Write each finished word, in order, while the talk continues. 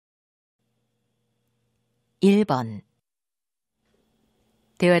1번.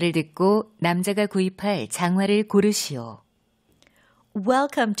 대화를 듣고 남자가 구입할 장화를 고르시오.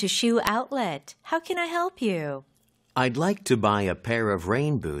 Welcome to Shoe Outlet. How can I help you? I'd like to buy a pair of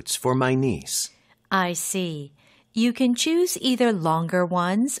rain boots for my niece. I see. You can choose either longer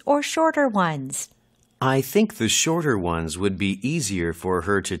ones or shorter ones. I think the shorter ones would be easier for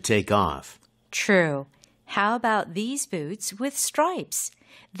her to take off. True. How about these boots with stripes?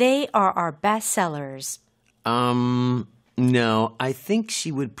 They are our best sellers. No, I think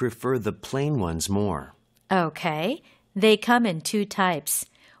she would prefer the plain ones more. Okay. They come in two types.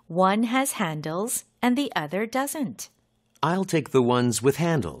 One has handles and the other doesn't. I'll take the ones with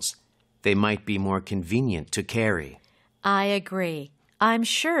handles. They might be more convenient to carry. I agree. I'm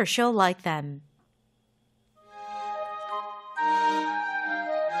sure she'll like them.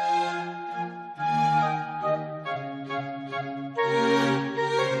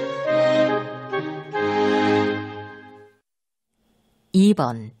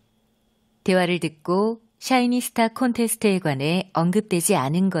 (2번) 대화를 듣고 샤이니스타 콘테스트에 관해 언급되지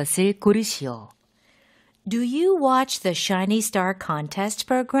않은 것을 고르시오. Do you watch the Shiny Star Contest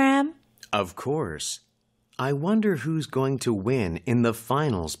program? Of course. I wonder who's going to win in the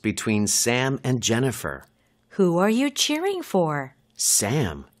finals between Sam and Jennifer. Who are you cheering for?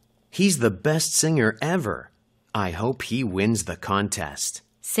 Sam. He's the best singer ever. I hope he wins the contest.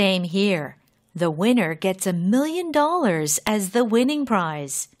 Same here. The winner gets $1 million as the winning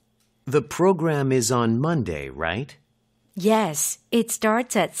prize. The program is on Monday, right? Yes, it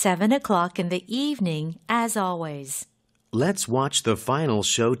starts at 7 o'clock in the evening, as always. Let's watch the final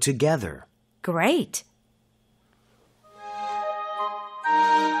show together. Great.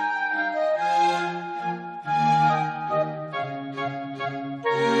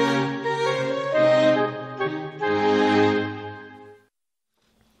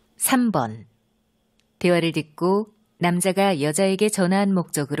 (3번) 대화를 듣고 남자가 여자에게 전화한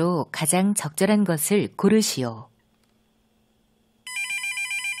목적으로 가장 적절한 것을 고르시오.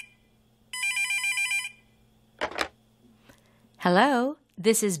 Hello,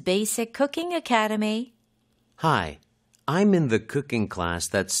 this is Basic Cooking Academy. Hi, I'm in the cooking class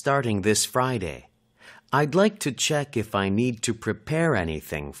that's starting this Friday. I'd like to check if I need to prepare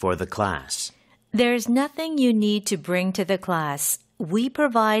anything for the class. There's nothing you need to bring to the class. We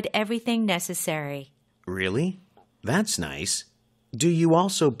provide everything necessary. Really? That's nice. Do you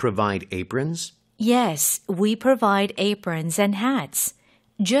also provide aprons? Yes, we provide aprons and hats.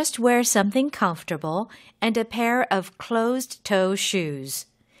 Just wear something comfortable and a pair of closed-toe shoes.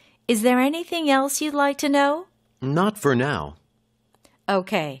 Is there anything else you'd like to know? Not for now.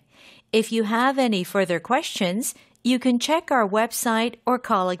 Okay. If you have any further questions, you can check our website or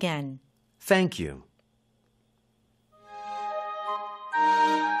call again. Thank you.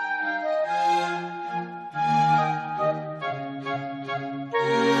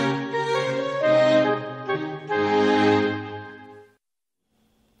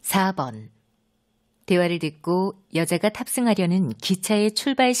 (4번) 대화를 듣고 여자가 탑승하려는 기차의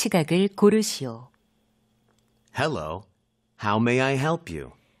출발 시각을 고르시오. Hello. How may I help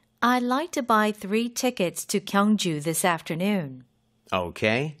you? I'd like to buy 3 tickets to Gyeongju this afternoon.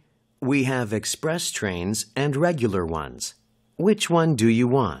 Okay. We have express trains and regular ones. Which one do you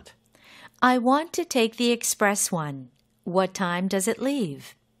want? I want to take the express one. What time does it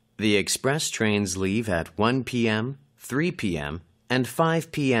leave? The express trains leave at 1 p.m., 3 p.m., and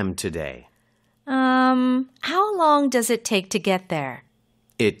 5 p.m. today. How long does it take to get there?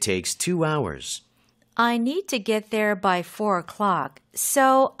 It takes 2 hours. I need to get there by 4 o'clock,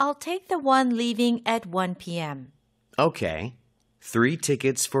 so I'll take the one leaving at 1 p.m. Okay. 3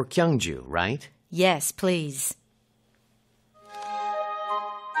 tickets for Gyeongju, right? Yes, please.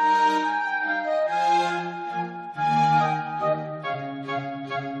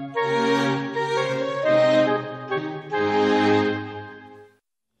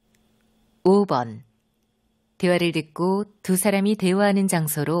 (5번) 대화를 듣고 두 사람이 대화하는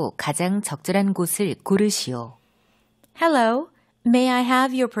장소로 가장 적절한 곳을 고르시오. Hello, may I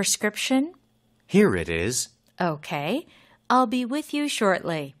have your prescription? Here it is. Okay, I'll be with you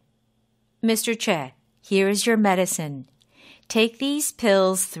shortly. Mr. Che, here is your medicine. Take these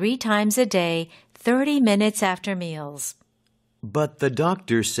pills 3 times a day, 30 minutes after meals. But the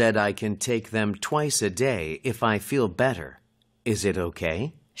doctor said I can take them twice a day if I feel better. Is it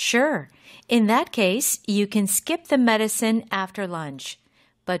okay? Sure. In that case, you can skip the medicine after lunch,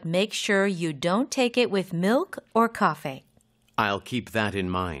 but make sure you don't take it with milk or coffee. I'll keep that in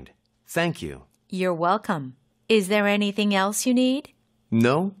mind. Thank you. You're welcome. Is there anything else you need?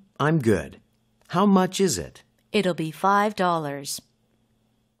 No, I'm good. How much is it? It'll be $5.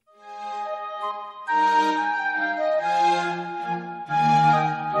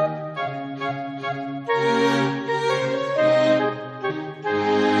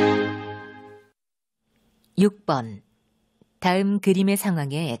 6번. 다음 그림의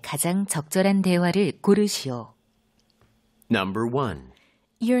상황에 가장 적절한 대화를 고르시오. Number 1.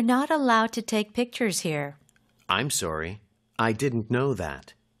 You're not allowed to take pictures here. I'm sorry. I didn't know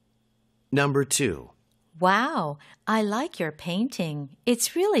that. Number 2. Wow, I like your painting.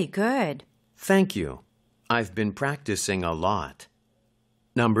 It's really good. Thank you. I've been practicing a lot.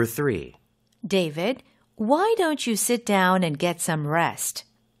 Number 3. David, why don't you sit down and get some rest?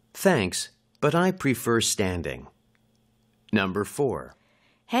 Thanks, but I prefer standing. Number 4.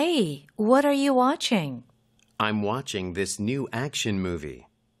 Hey, what are you watching? I'm watching this new action movie.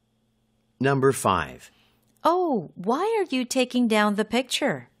 Number 5. Oh, why are you taking down the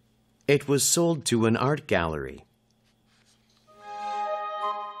picture? It was sold to an art gallery.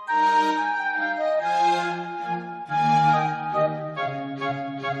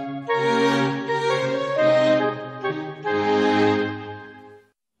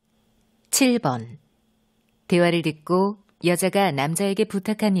 (7번) 대화를 듣고 여자가 남자에게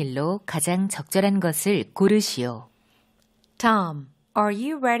부탁한 일로 가장 적절한 것을 고르시오. Tom, are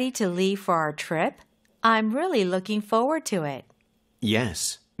you ready to leave for our trip? I'm really looking forward to it.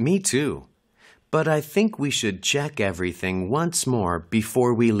 Yes, me too. But I think we should check everything once more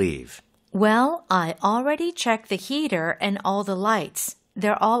before we leave. Well, I already checked the heater and all the lights.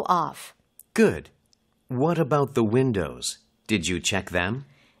 They're all off. Good. What about the windows? Did you check them?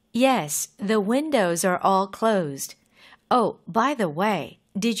 Yes, the windows are all closed. Oh, by the way,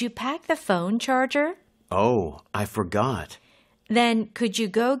 did you pack the phone charger? Oh, I forgot. Then could you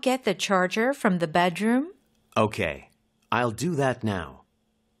go get the charger from the bedroom? Okay, I'll do that now.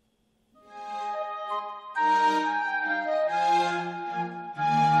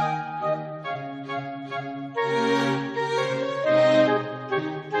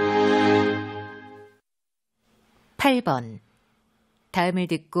 (8번) 다음을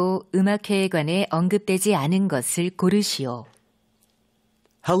듣고 음악회에 관해 언급되지 않은 것을 고르시오.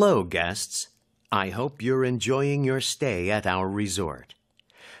 Hello, guests. I hope you're enjoying your stay at our resort.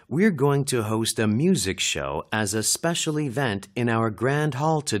 We're going to host a music show as a special event in our grand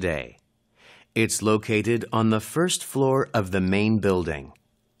hall today. It's located on the first floor of the main building.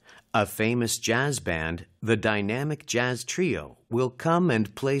 A famous jazz band, the Dynamic Jazz Trio, will come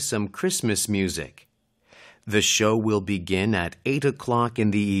and play some Christmas music. The show will begin at 8 o'clock in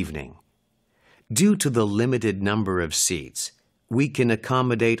the evening. Due to the limited number of seats, we can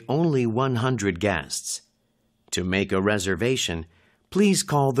accommodate only 100 guests. To make a reservation, please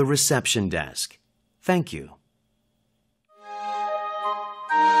call the reception desk. Thank you.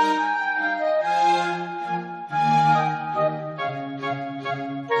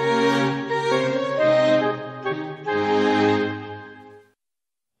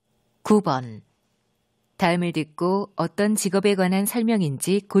 (9번) 다음을 듣고 어떤 직업에 관한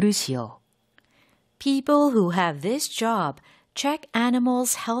설명인지 고르시오. People who have this job check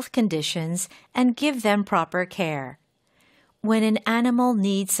animals' health conditions and give them proper care. When an animal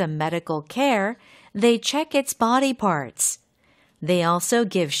needs some medical care, they check its body parts. They also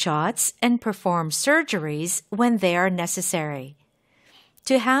give shots and perform surgeries when they are necessary.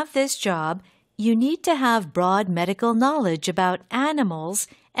 To have this job, you need to have broad medical knowledge about animals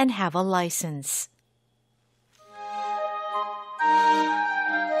and have a license.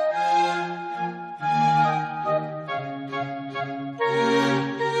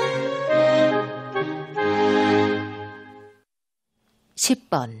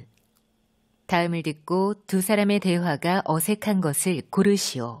 (10번) 다음을 듣고 두 사람의 대화가 어색한 것을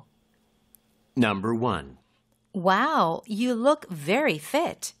고르시오. Number 1. Wow, you look very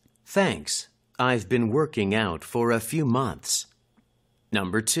fit. Thanks. I've been working out for a few months.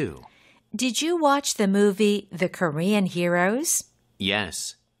 Number 2. Did you watch the movie The Korean Heroes?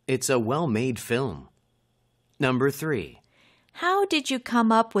 Yes, it's a well-made film. Number 3. How did you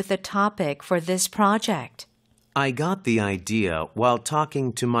come up with a topic for this project? I got the idea while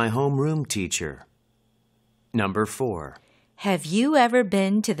talking to my homeroom teacher. Number 4. Have you ever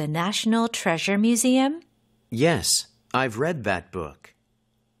been to the National Treasure Museum? Yes, I've read that book.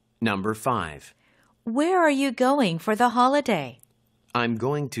 Number 5. Where are you going for the holiday? I'm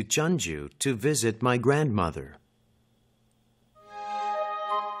going to Jeonju to visit my grandmother.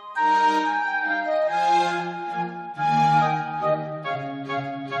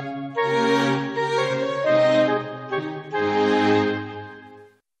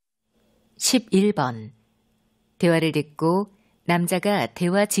 (11번) 대화를 듣고 남자가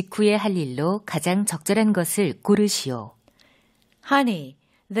대화 직후에 할 일로 가장 적절한 것을 고르시오. Honey,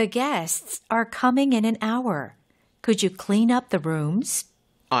 the guests are coming in an hour. Could you clean up the rooms?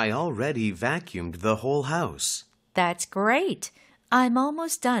 I already vacuumed the whole house. That's great. I'm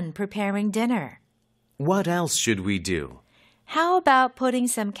almost done preparing dinner. What else should we do? How about putting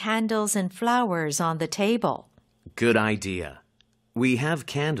some candles and flowers on the table? Good idea. We have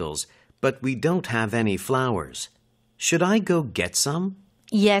candles, but we don't have any flowers. Should I go get some?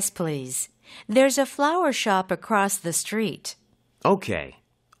 Yes, please. There's a flower shop across the street. Okay,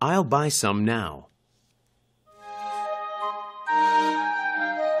 I'll buy some now.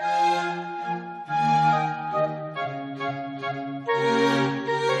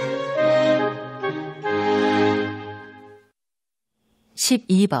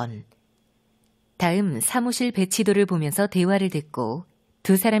 (12번) 다음 사무실 배치도를 보면서 대화를 듣고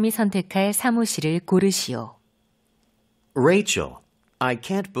두 사람이 선택할 사무실을 고르시오. Rachel, I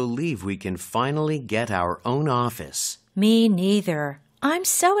can't believe we can finally get our own office. Me neither. I'm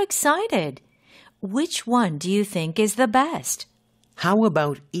so excited. Which one do you think is the best? How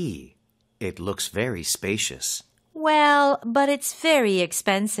about E? It looks very spacious. Well, but it's very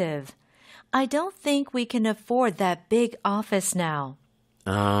expensive. I don't think we can afford that big office now.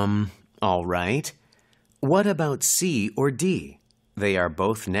 All right. What about C or D? They are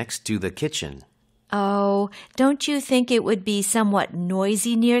both next to the kitchen. Oh, don't you think it would be somewhat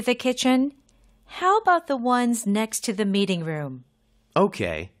noisy near the kitchen? How about the ones next to the meeting room?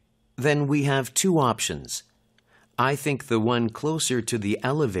 Okay. Then we have two options. I think the one closer to the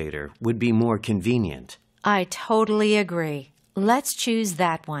elevator would be more convenient. I totally agree. Let's choose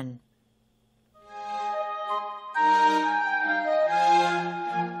that one.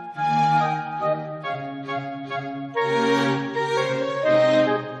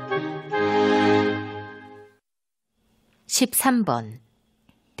 (13번)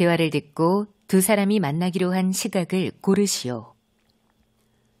 대화를 듣고 두 사람이 만나기로 한 시각을 고르시오.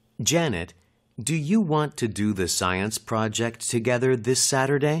 Janet, do you want to do the science project together this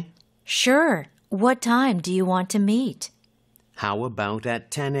Saturday? Sure. What time do you want to meet? How about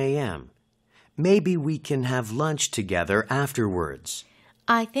at 10 a.m.? Maybe we can have lunch together afterwards.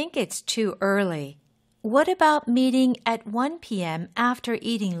 I think it's too early. What about meeting at 1 p.m. after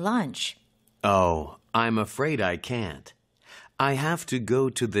eating lunch? Oh, I'm afraid I can't. I have to go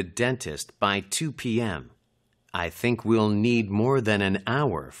to the dentist by 2 p.m. I think we'll need more than an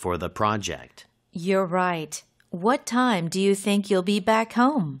hour for the project. You're right. What time do you think you'll be back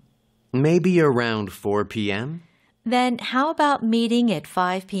home? Maybe around 4 p.m.? Then how about meeting at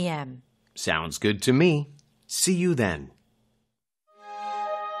 5 p.m.? Sounds good to me. See you then.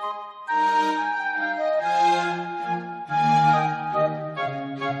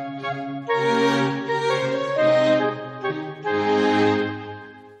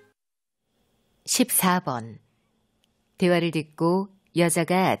 (14번) 대화를 듣고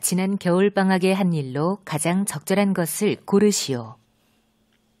여자가 지난 겨울방학에 한 일로 가장 적절한 것을 고르시오.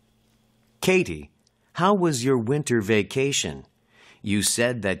 Katie, how was your winter vacation? You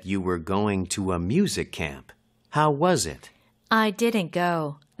said that you were going to a music camp. How was it? I didn't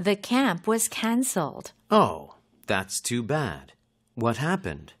go. The camp was canceled. Oh, that's too bad. What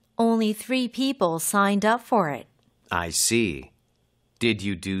happened? Only 3 people signed up for it. I see. Did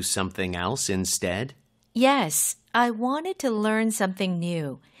you do something else instead? Yes, I wanted to learn something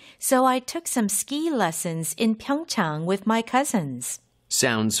new, so I took some ski lessons in Pyeongchang with my cousins.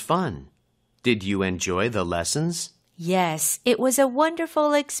 Sounds fun. Did you enjoy the lessons? Yes, it was a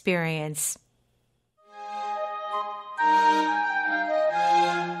wonderful experience.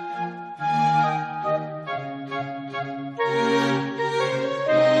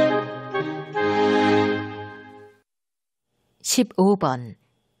 (15번)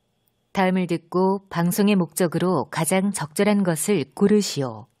 다음을 듣고 방송의 목적으로 가장 적절한 것을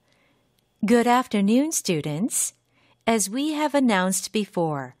고르시오. Good afternoon, students. As we have announced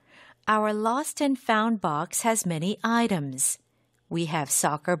before, our lost and found box has many items. We have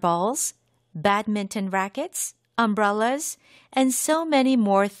soccer balls, badminton rackets, umbrellas, and so many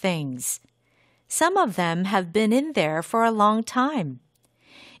more things. Some of them have been in there for a long time.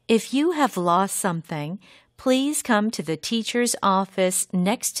 If you have lost something, please come to the teacher's office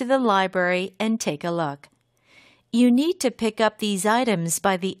next to the library and take a look. You need to pick up these items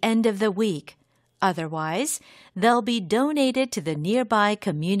by the end of the week. Otherwise, they'll be donated to the nearby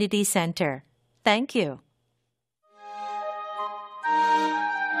community center. Thank you.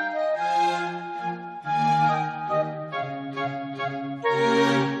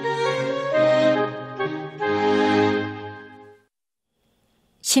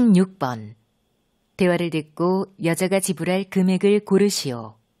 (16번) 대화를 듣고 여자가 지불할 금액을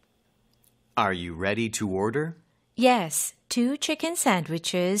고르시오. Are you ready to order? Yes, 2 chicken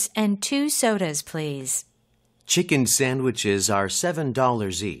sandwiches and 2 sodas, please. Chicken sandwiches are $7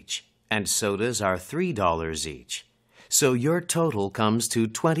 each, and sodas are $3 each. So your total comes to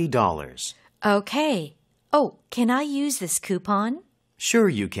 $20. Okay. Oh, can I use this coupon? Sure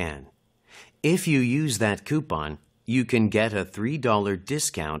you can. If you use that coupon, you can get a $3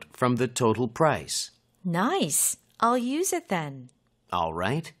 discount from the total price. Nice. I'll use it then. All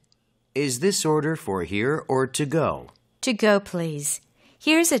right. Is this order for here or to go? To go, please.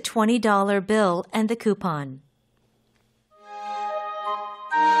 Here's a $20 bill and the coupon.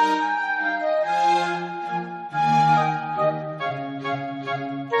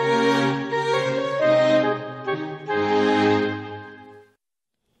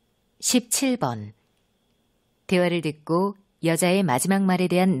 (17번) 대화를 듣고 여자의 마지막 말에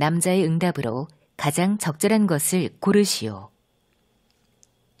대한 남자의 응답으로 가장 적절한 것을 고르시오.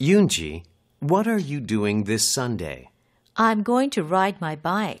 Yoonji, what are you doing this Sunday? I'm going to ride my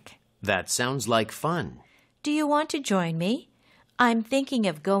bike. That sounds like fun. Do you want to join me? I'm thinking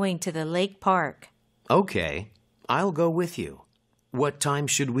of going to the lake park. Okay, I'll go with you. What time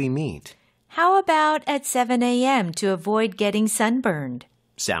should we meet? How about at 7 a.m. to avoid getting sunburned?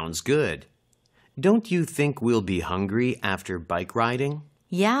 Sounds good. Don't you think we'll be hungry after bike riding?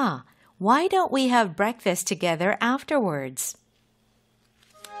 Yeah. Why don't we have breakfast together afterwards?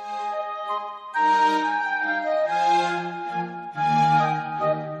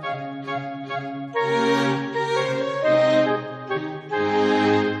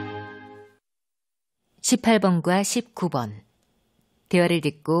 (18번과 19번) 대화를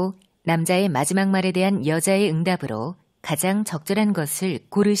듣고 남자의 마지막 말에 대한 여자의 응답으로 가장 적절한 것을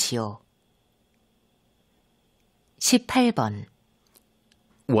고르시오. 18번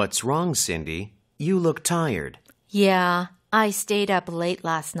What's wrong, Cindy? You look tired. Yeah, I stayed up late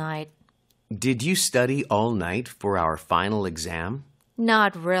last night. Did you study all night for our final exam?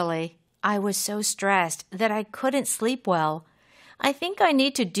 Not really. I was so stressed that I couldn't sleep well. I think I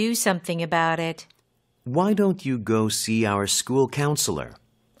need to do something about it. Why don't you go see our school counselor?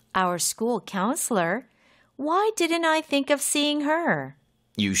 Our school counselor? Why didn't I think of seeing her?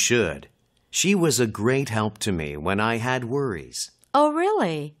 You should. She was a great help to me when I had worries. Oh,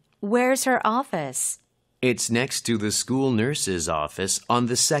 really? Where's her office? It's next to the school nurse's office on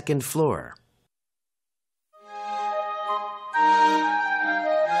the second floor.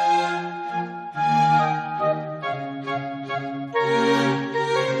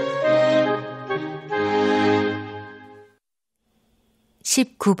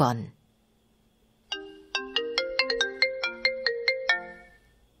 (19번)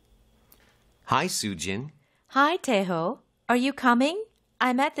 Hi, Sujin. Hi, Taeho. Are you coming?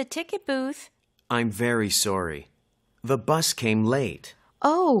 I'm at the ticket booth. I'm very sorry. The bus came late.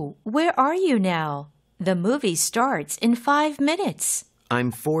 Oh, where are you now? The movie starts in 5 minutes.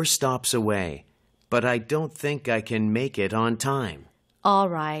 I'm 4 stops away, but I don't think I can make it on time. All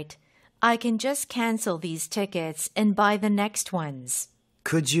right. I can just cancel these tickets and buy the next ones.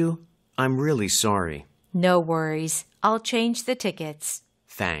 Could you? I'm really sorry. No worries. I'll change the tickets.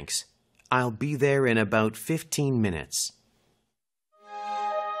 Thanks. I'll be there in about 15 minutes.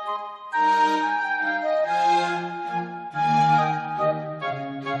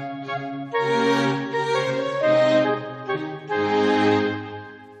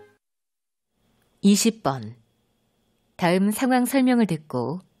 (20번) 다음 상황 설명을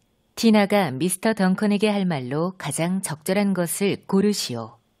듣고 티나가 미스터 덩컨에게 할 말로 가장 적절한 것을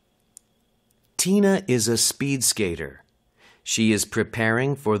고르시오. Tina is a speed skater. She is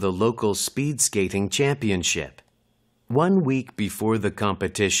preparing for the local speed skating championship. 1 week before the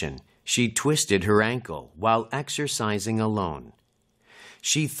competition, she twisted her ankle while exercising alone.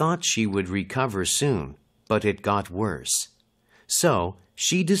 She thought she would recover soon, but it got worse. So,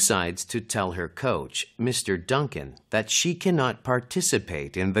 she decides to tell her coach, Mr. Duncan, that she cannot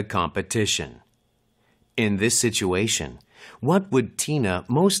participate in the competition. In this situation, what would Tina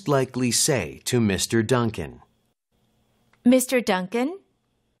most likely say to Mr. Duncan? Mr. Duncan?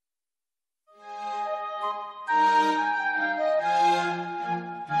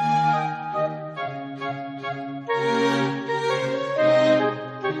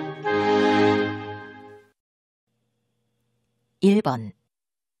 (1번)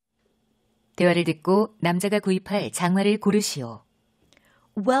 대화를 듣고 남자가 구입할 장화를 고르시오.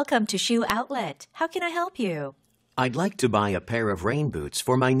 Welcome to Shoe Outlet. How can I help you? I'd like to buy a pair of rain boots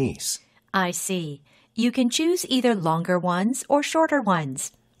for my niece. I see. You can choose either longer ones or shorter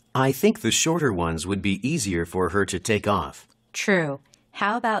ones. I think the shorter ones would be easier for her to take off. True.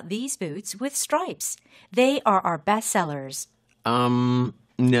 How about these boots with stripes? They are our best sellers.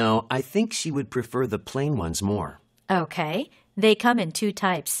 No, I think she would prefer the plain ones more. Okay. They come in 2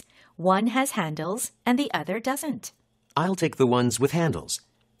 types. One has handles and the other doesn't. I'll take the ones with handles.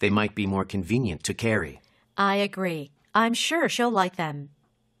 They might be more convenient to carry. I agree. I'm sure she'll like them.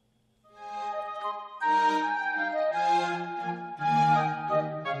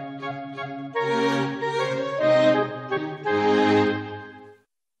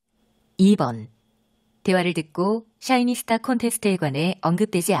 2번. 대화를 듣고 샤이니 스타 콘테스트에 관해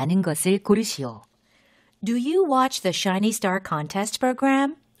언급되지 않은 것을 고르시오. Do you watch the Shiny Star Contest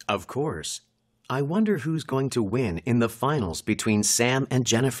program? Of course. I wonder who's going to win in the finals between Sam and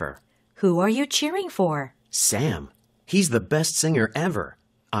Jennifer. Who are you cheering for? Sam. He's the best singer ever.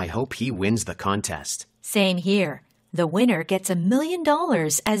 I hope he wins the contest. Same here. The winner gets $1 million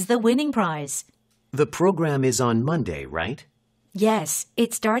as the winning prize. The program is on Monday, right? Yes,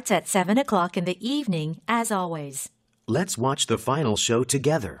 it starts at 7 o'clock in the evening, as always. Let's watch the final show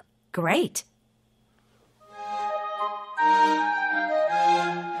together. Great.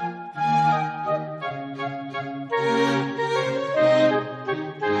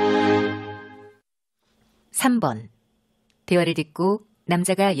 (3번) 대화를 듣고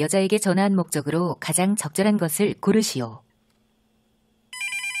남자가 여자에게 전화한 목적으로 가장 적절한 것을 고르시오.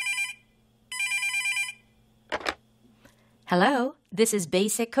 Hello, this is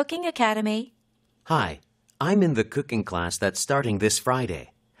Basic Cooking Academy. Hi, I'm in the cooking class that's starting this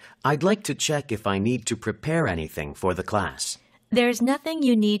Friday. I'd like to check if I need to prepare anything for the class. There's nothing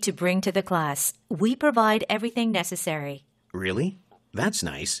you need to bring to the class. We provide everything necessary. Really? That's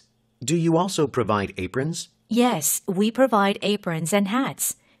nice. Do you also provide aprons? Yes, we provide aprons and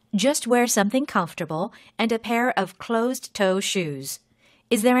hats. Just wear something comfortable and a pair of closed-toe shoes.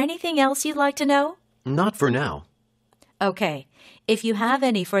 Is there anything else you'd like to know? Not for now. Okay. If you have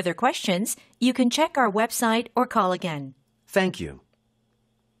any further questions, you can check our website or call again. Thank you.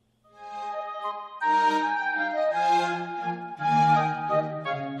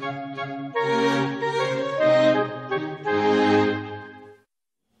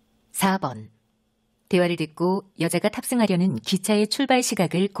 (4번) 대화를 듣고 여자가 탑승하려는 기차의 출발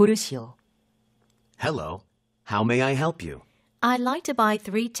시각을 고르시오. Hello. How may I help you? I'd like to buy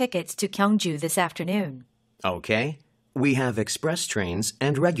 3 tickets to Gyeongju this afternoon. Okay. We have express trains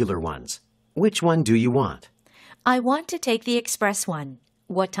and regular ones. Which one do you want? I want to take the express one.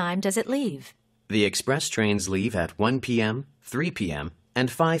 What time does it leave? The express trains leave at 1 p.m., 3 p.m.,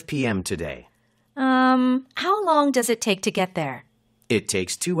 and 5 p.m. today. How long does it take to get there? It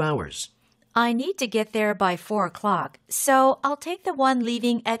takes 2 hours. I need to get there by 4 o'clock, so I'll take the one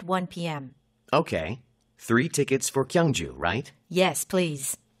leaving at 1 p.m. Okay. 3 tickets for Gyeongju, right? Yes,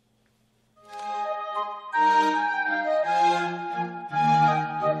 please.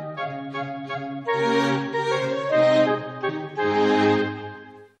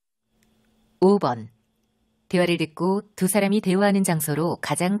 (5번) 대화를 듣고 두 사람이 대화하는 장소로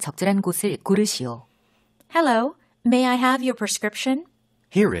가장 적절한 곳을 고르시오. Hello, may I have your prescription?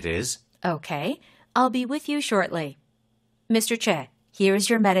 Here it is. Okay, I'll be with you shortly. Mr. Che, here is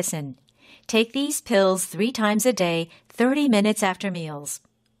your medicine. Take these pills 3 times a day, 30 minutes after meals.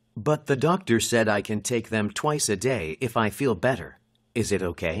 But the doctor said I can take them twice a day if I feel better. Is it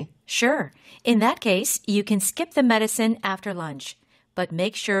okay? Sure. In that case, you can skip the medicine after lunch, but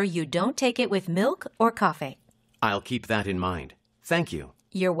make sure you don't take it with milk or coffee. I'll keep that in mind. Thank you.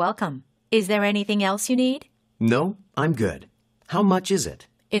 You're welcome. Is there anything else you need? No, I'm good. How much is it?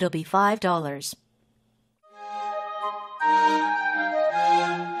 It'll be $5.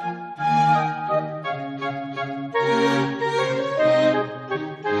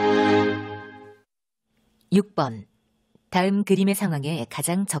 (6번) 다음 그림의 상황에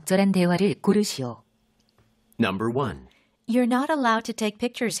가장 적절한 대화를 고르시오. Number 1. You're not allowed to take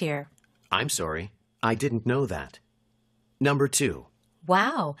pictures here. I'm sorry. I didn't know that. Number 2.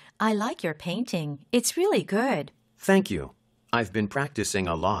 Wow, I like your painting. It's really good. Thank you. I've been practicing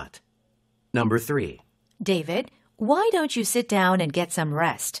a lot. Number 3. David, why don't you sit down and get some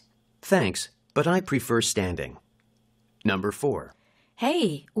rest? Thanks, but I prefer standing. Number 4.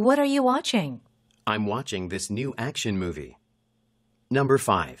 Hey, what are you watching? I'm watching this new action movie. Number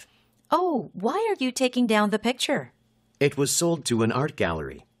 5. Oh, why are you taking down the picture? It was sold to an art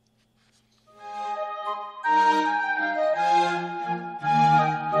gallery.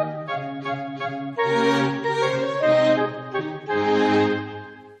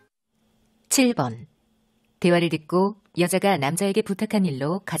 (7번) 대화를 듣고 여자가 남자에게 부탁한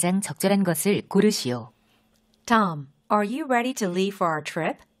일로 가장 적절한 것을 고르시오. Tom, are you ready to leave for our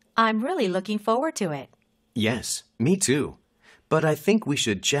trip? I'm really looking forward to it. Yes, me too. But I think we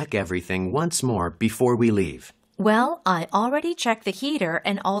should check everything once more before we leave. Well, I already checked the heater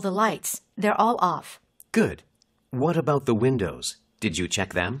and all the lights. They're all off. Good. What about the windows? Did you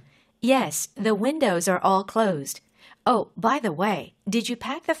check them? Yes, the windows are all closed. Oh, by the way, did you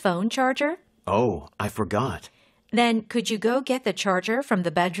pack the phone charger? Oh, I forgot. Then could you go get the charger from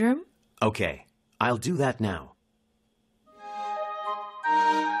the bedroom? Okay, I'll do that now.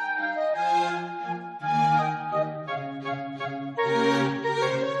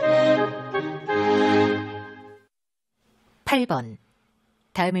 8번.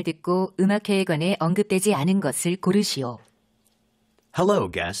 다음을 듣고 음악회에 관해 언급되지 않은 것을 고르시오. Hello,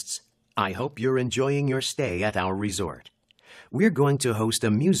 guests. I hope you're enjoying your stay at our resort. We're going to host a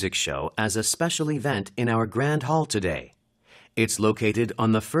music show as a special event in our grand hall today. It's located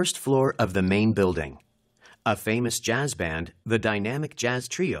on the first floor of the main building. A famous jazz band, the Dynamic Jazz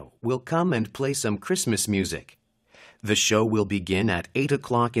Trio, will come and play some Christmas music. The show will begin at 8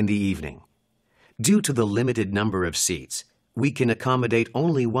 o'clock in the evening. Due to the limited number of seats, we can accommodate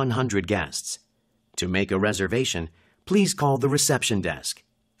only 100 guests. To make a reservation, please call the reception desk.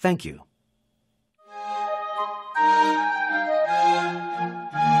 Thank you.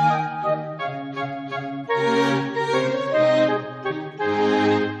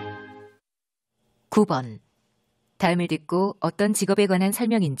 (9번) 다음을 듣고 어떤 직업에 관한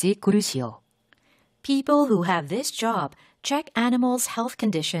설명인지 고르시오. People who have this job check animals' health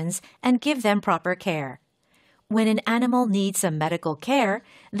conditions and give them proper care. When an animal needs some medical care,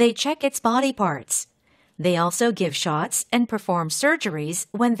 they check its body parts. They also give shots and perform surgeries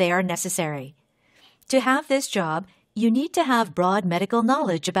when they are necessary. To have this job, you need to have broad medical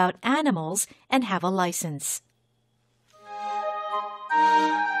knowledge about animals and have a license.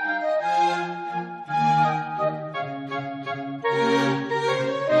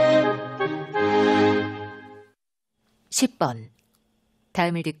 (10번)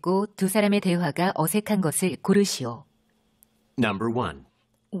 다음을 듣고 두 사람의 대화가 어색한 것을 고르시오. Number 1.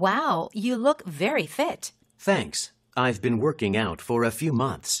 Wow, you look very fit. Thanks. I've been working out for a few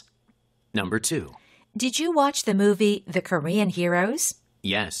months. Number 2. Did you watch the movie The Korean Heroes?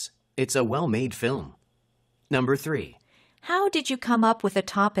 Yes, it's a well-made film. Number 3. How did you come up with a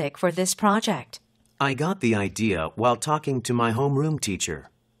topic for this project? I got the idea while talking to my homeroom teacher.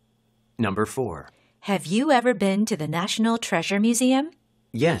 Number 4. Have you ever been to the National Treasure Museum?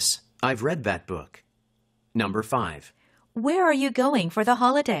 Yes, I've read that book. Number 5. Where are you going for the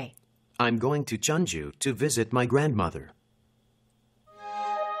holiday? I'm going to Jeonju to visit my grandmother.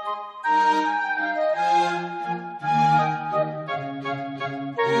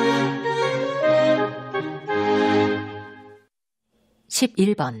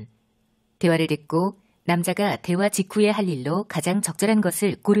 (11번) 대화를 듣고 남자가 대화 직후에 할 일로 가장 적절한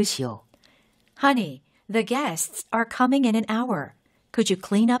것을 고르시오. Honey, the guests are coming in an hour. Could you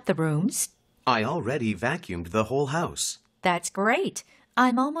clean up the rooms? I already vacuumed the whole house. That's great.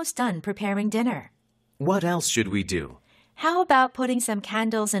 I'm almost done preparing dinner. What else should we do? How about putting some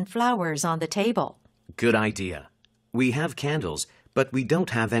candles and flowers on the table? Good idea. We have candles, but we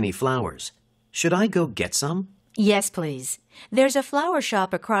don't have any flowers. Should I go get some? Yes, please. There's a flower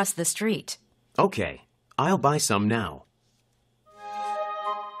shop across the street. Okay, I'll buy some now.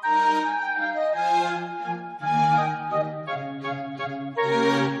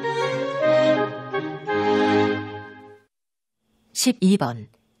 (12번)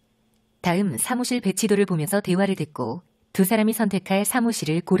 다음 사무실 배치도를 보면서 대화를 듣고 두 사람이 선택할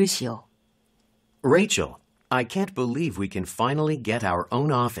사무실을 고르시오. Rachel, I can't believe we can finally get our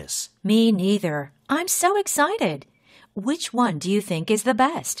own office. Me neither. I'm so excited. Which one do you think is the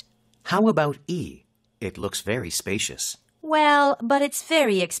best? How about E? It looks very spacious. Well, but it's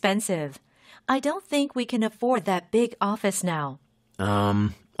very expensive. I don't think we can afford that big office now.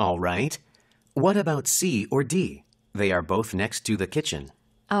 All right. What about C or D? They are both next to the kitchen.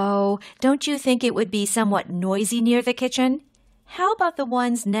 Oh, don't you think it would be somewhat noisy near the kitchen? How about the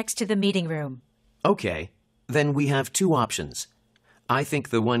ones next to the meeting room? Okay, then we have two options. I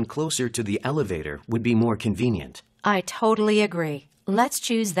think the one closer to the elevator would be more convenient. I totally agree. Let's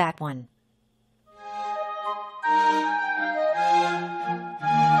choose that one.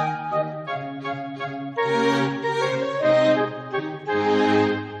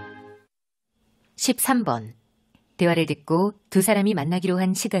 (13번) 대화를 듣고 두 사람이 만나기로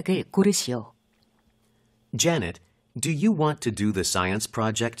한 시각을 고르시오. Janet, do you want to do the science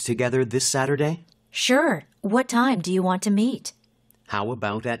project together this Saturday? Sure. What time do you want to meet? How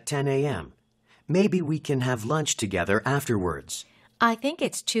about at 10 a.m.? Maybe we can have lunch together afterwards. I think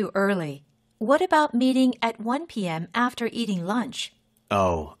it's too early. What about meeting at 1 p.m. after eating lunch?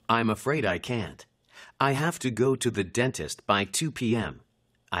 Oh, I'm afraid I can't. I have to go to the dentist by 2 p.m.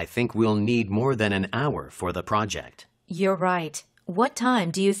 I think we'll need more than an hour for the project. You're right. What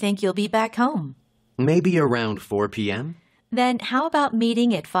time do you think you'll be back home? Maybe around 4 p.m.? Then how about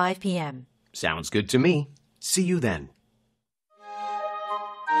meeting at 5 p.m.? Sounds good to me. See you then.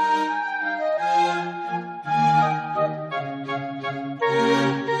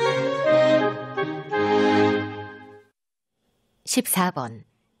 (14번)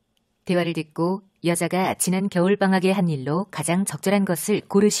 대화를 듣고 여자가 지난 겨울방학에 한 일로 가장 적절한 것을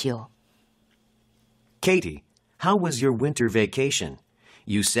고르시오. Katie, How was your winter vacation?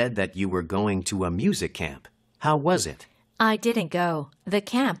 You said that you were going to a music camp. How was it? I didn't go. The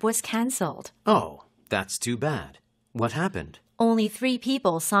camp was canceled. Oh, that's too bad. What happened? Only 3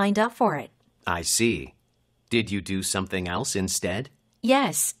 people signed up for it. I see. Did you do something else instead?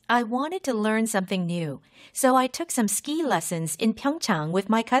 Yes, I wanted to learn something new, so I took some ski lessons in Pyeongchang with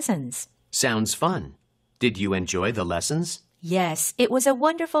my cousins. Sounds fun. Did you enjoy the lessons? Yes, it was a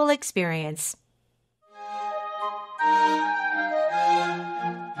wonderful experience.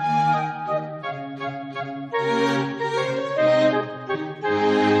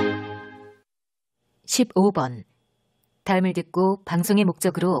 (15번) 다음을 듣고 방송의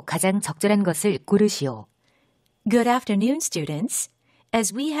목적으로 가장 적절한 것을 고르시오. Good afternoon, students.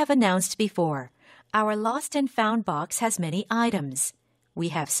 As we have announced before, our lost and found box has many items. We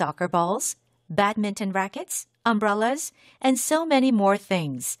have soccer balls, badminton rackets, umbrellas, and so many more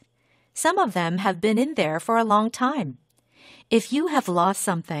things. Some of them have been in there for a long time. If you have lost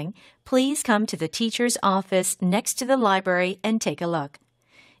something, please come to the teacher's office next to the library and take a look.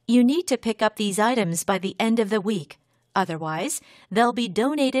 You need to pick up these items by the end of the week. Otherwise, they'll be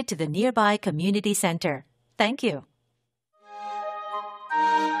donated to the nearby community center. Thank you.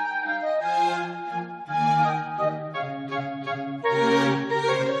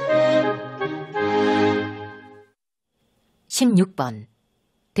 (16번)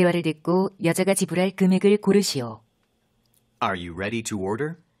 대화를 듣고 여자가 지불할 금액을 고르시오. Are you ready to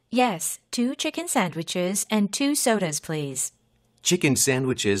order? Yes, 2 chicken sandwiches and 2 sodas, please. Chicken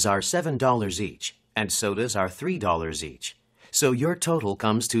sandwiches are $7 each, and sodas are $3 each. So your total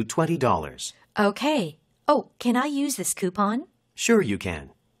comes to $20. Okay. Oh, can I use this coupon? Sure you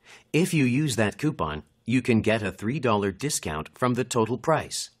can. If you use that coupon, you can get a $3 discount from the total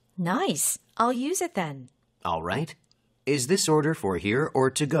price. Nice. I'll use it then. All right. Is this order for here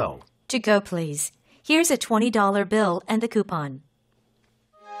or to go? To go, please. Here's a $20 bill and the coupon.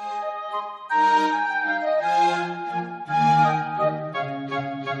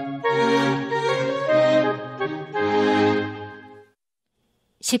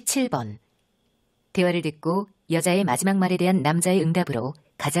 (17번) 대화를 듣고 여자의 마지막 말에 대한 남자의 응답으로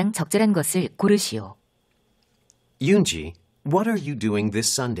가장 적절한 것을 고르시오. Yoonji, what are you doing this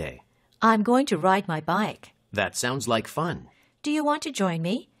Sunday? I'm going to ride my bike. That sounds like fun. Do you want to join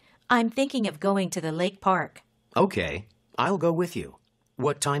me? I'm thinking of going to the lake park. Okay, I'll go with you.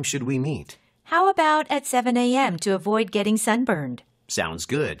 What time should we meet? How about at 7 a.m. to avoid getting sunburned? Sounds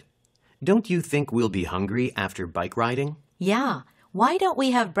good. Don't you think we'll be hungry after bike riding? Yeah. Why don't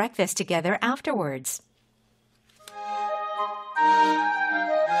we have breakfast together afterwards?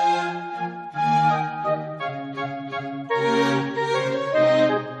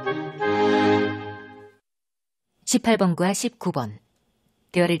 (18번과 19번)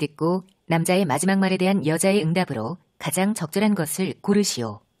 대화를 듣고 남자의 마지막 말에 대한 여자의 응답으로 가장 적절한 것을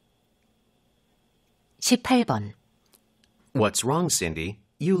고르시오. 18번 What's wrong, Cindy?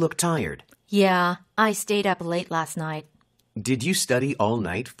 You look tired. Yeah, I stayed up late last night. Did you study all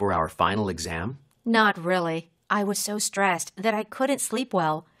night for our final exam? Not really. I was so stressed that I couldn't sleep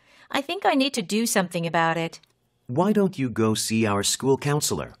well. I think I need to do something about it. Why don't you go see our school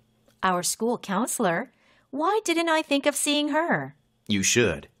counselor? Our school counselor? Why didn't I think of seeing her? You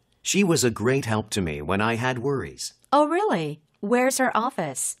should. She was a great help to me when I had worries. Oh, really? Where's her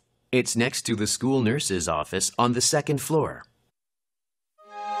office? It's next to the school nurse's office on the 2nd floor.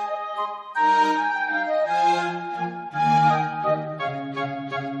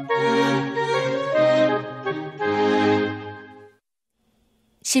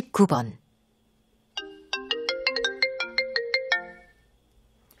 (19번)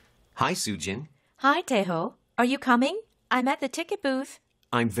 Hi, Sujin. Hi, Taeho. Are you coming? I'm at the ticket booth.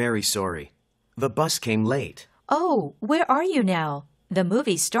 I'm very sorry. The bus came late. Oh, where are you now? The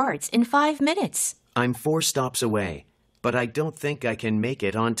movie starts in 5 minutes. I'm 4 stops away, but I don't think I can make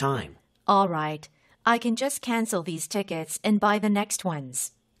it on time. All right. I can just cancel these tickets and buy the next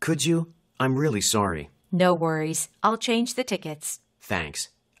ones. Could you? I'm really sorry. No worries. I'll change the tickets. Thanks.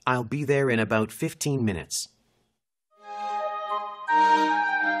 I'll be there in about 15 minutes.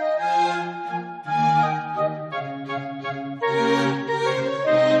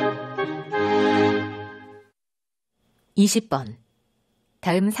 (20번)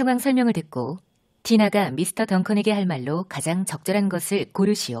 다음 상황 설명을 듣고 티나가 미스터 덩컨에게 할 말로 가장 적절한 것을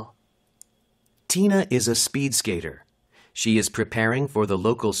고르시오. Tina is a speed skater. She is preparing for the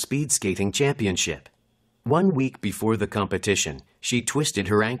local speed skating championship. 1 week before the competition, she twisted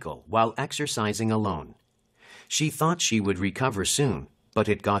her ankle while exercising alone. She thought she would recover soon, but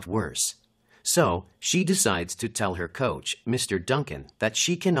it got worse. So, she decides to tell her coach, Mr. Duncan, that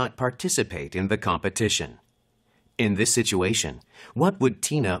she cannot participate in the competition. In this situation, what would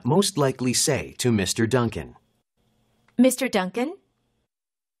Tina most likely say to Mr. Duncan? Mr. Duncan?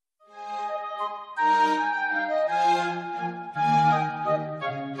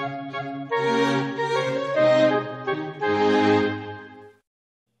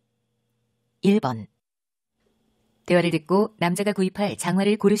 (1번) 대화를 듣고 남자가 구입할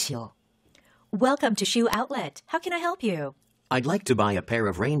장화를 고르시오. Welcome to Shoe Outlet. How can I help you? I'd like to buy a pair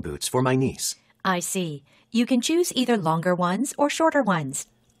of rain boots for my niece. I see. You can choose either longer ones or shorter ones.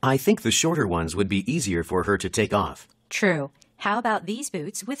 I think the shorter ones would be easier for her to take off. True. How about these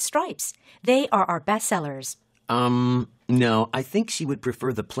boots with stripes? They are our best sellers. No, I think she would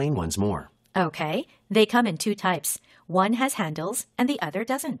prefer the plain ones more. Okay. They come in two types. One has handles and the other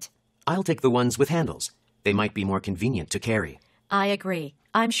doesn't. I'll take the ones with handles. They might be more convenient to carry. I agree.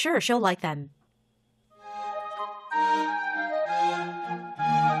 I'm sure she'll like them.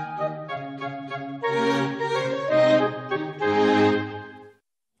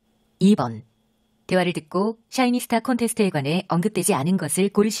 (2번) 대화를 듣고 샤이니 스타 콘테스트에 관해 언급되지 않은 것을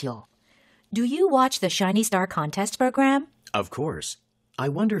고르시오. Do you watch the Shiny Star Contest program? Of course. I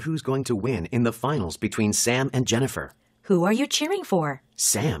wonder who's going to win in the finals between Sam and Jennifer. Who are you cheering for?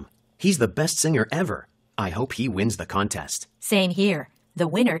 Sam. He's the best singer ever. I hope he wins the contest. Same here. The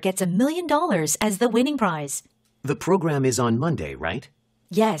winner gets $1 million as the winning prize. The program is on Monday, right?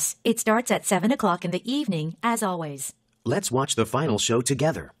 Yes, it starts at 7 o'clock in the evening, as always. Let's watch the final show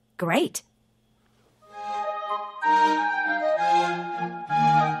together. Great.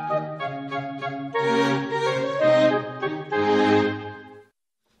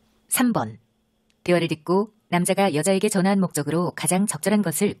 (3번) 대화를 듣고 남자가 여자에게 전화한 목적으로 가장 적절한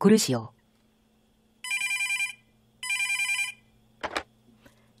것을 고르시오.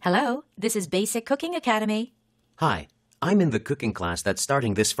 Hello, this is Basic Cooking Academy. Hi, I'm in the cooking class that's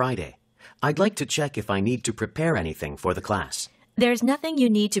starting this Friday. I'd like to check if I need to prepare anything for the class. There's nothing you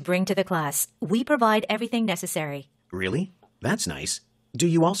need to bring to the class. We provide everything necessary. Really? That's nice. Do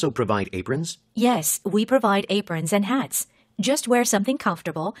you also provide aprons? Yes, we provide aprons and hats. Just wear something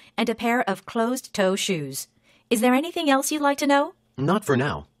comfortable and a pair of closed-toe shoes. Is there anything else you'd like to know? Not for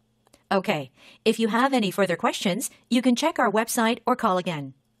now. Okay. If you have any further questions, you can check our website or call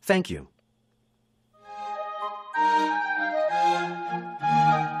again. Thank you.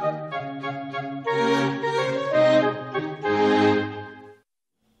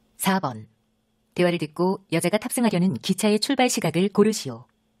 (4번) 대화를 듣고 여자가 탑승하려는 기차의 출발 시각을 고르시오.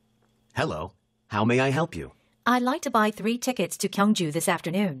 Hello. How may I help you? I'd like to buy 3 tickets to Gyeongju this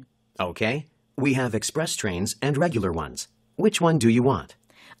afternoon. Okay. We have express trains and regular ones. Which one do you want?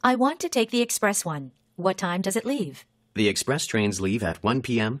 I want to take the express one. What time does it leave? The express trains leave at 1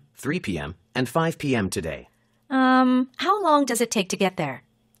 p.m., 3 p.m., and 5 p.m. today. How long does it take to get there?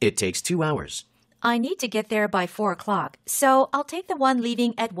 It takes 2 hours. I need to get there by 4 o'clock, so I'll take the one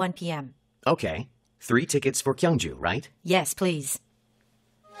leaving at 1 p.m. Okay. 3 tickets for Gyeongju, right? Yes, please.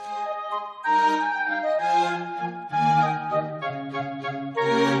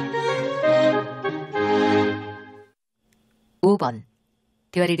 (5번)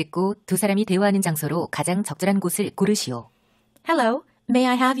 대화를 듣고 두 사람이 대화하는 장소로 가장 적절한 곳을 고르시오. Hello, may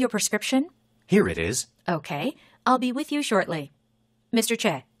I have your prescription? Here it is. Okay, I'll be with you shortly. Mr.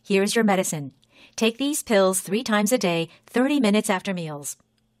 Che, here's your medicine. Take these pills 3 times a day, 30 minutes after meals.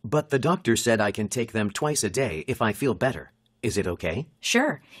 But the doctor said I can take them twice a day if I feel better. Is it okay?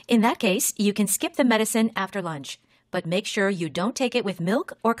 Sure. In that case, you can skip the medicine after lunch, but make sure you don't take it with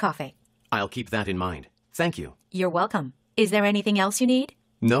milk or coffee. I'll keep that in mind. Thank you. You're welcome. Is there anything else you need?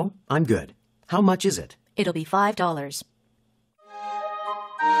 No, I'm good. How much is it? It'll be $5.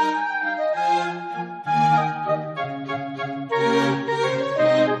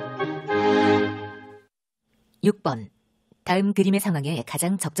 (6번) 다음 그림의 상황에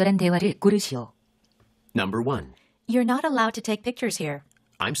가장 적절한 대화를 고르시오. Number 1. You're not allowed to take pictures here.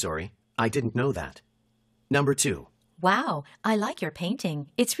 I'm sorry. I didn't know that. Number 2. Wow, I like your painting.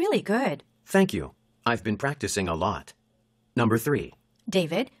 It's really good. Thank you. I've been practicing a lot. Number 3.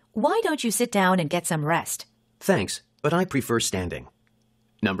 David, why don't you sit down and get some rest? Thanks, but I prefer standing.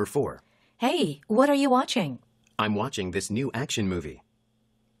 Number 4. Hey, what are you watching? I'm watching this new action movie.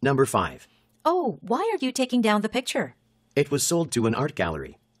 Number 5. Oh, why are you taking down the picture? It was sold to an art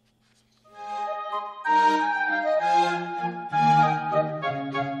gallery.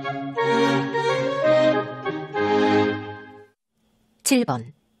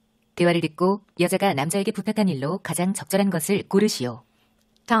 (7번) 대화를 듣고 여자가 남자에게 부탁한 일로 가장 적절한 것을 고르시오.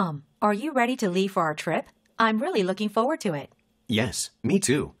 Tom, are you ready to leave for our trip? I'm really looking forward to it. Yes, me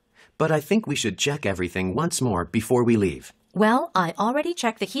too. But I think we should check everything once more before we leave. Well, I already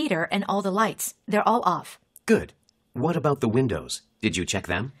checked the heater and all the lights. They're all off. Good. What about the windows? Did you check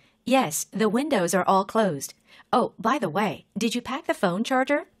them? Yes, the windows are all closed. Oh, by the way, did you pack the phone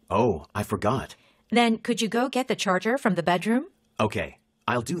charger? Oh, I forgot. Then could you go get the charger from the bedroom? Okay,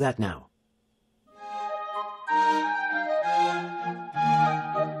 I'll do that now.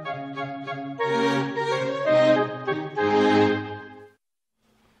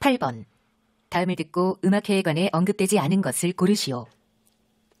 8번. 다음을 듣고 음악회에 관해 언급되지 않은 것을 고르시오.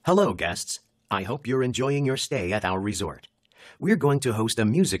 Hello, guests. I hope you're enjoying your stay at our resort. We're going to host a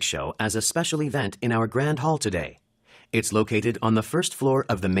music show as a special event in our grand hall today. It's located on the first floor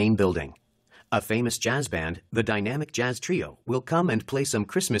of the main building. A famous jazz band, the Dynamic Jazz Trio, will come and play some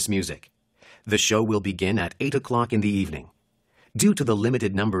Christmas music. The show will begin at 8 o'clock in the evening. Due to the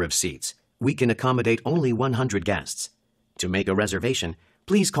limited number of seats, we can accommodate only 100 guests. To make a reservation,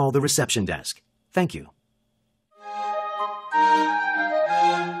 please call the reception desk. Thank you.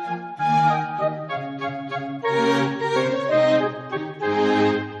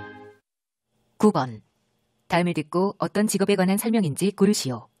 (9번) 다음을 듣고 어떤 직업에 관한 설명인지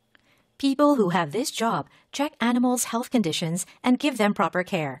고르시오. People who have this job check animals' health conditions and give them proper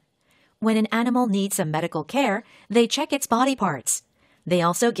care. When an animal needs some medical care, they check its body parts. They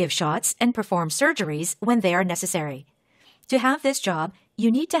also give shots and perform surgeries when they are necessary. To have this job, you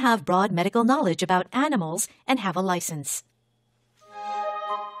need to have broad medical knowledge about animals and have a license.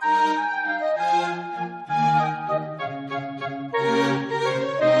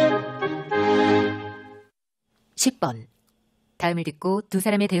 (10번) 다음을 듣고 두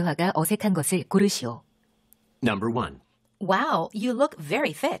사람의 대화가 어색한 것을 고르시오. Number 1. Wow, you look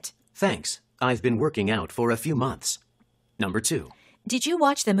very fit. Thanks. I've been working out for a few months. Number 2. Did you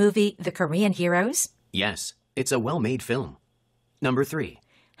watch the movie The Korean Heroes? Yes, it's a well-made film. Number 3.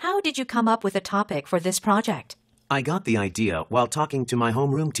 How did you come up with a topic for this project? I got the idea while talking to my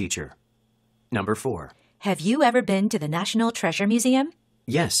homeroom teacher. Number 4. Have you ever been to the National Treasure Museum?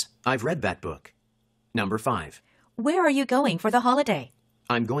 Yes, I've read that book. Number 5. Where are you going for the holiday?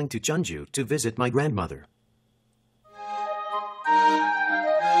 I'm going to Jeonju to visit my grandmother.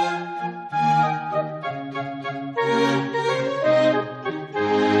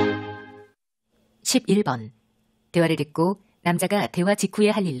 (11번) 대화를 듣고 남자가 대화 직후에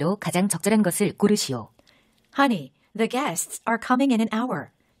할 일로 가장 적절한 것을 고르시오. Honey, the guests are coming in an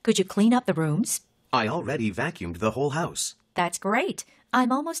hour. Could you clean up the rooms? I already vacuumed the whole house. That's great.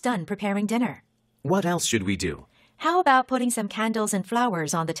 I'm almost done preparing dinner. What else should we do? How about putting some candles and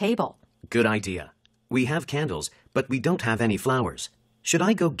flowers on the table? Good idea. We have candles, but we don't have any flowers. Should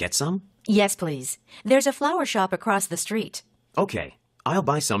I go get some? Yes, please. There's a flower shop across the street. Okay, I'll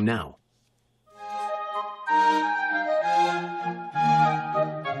buy some now.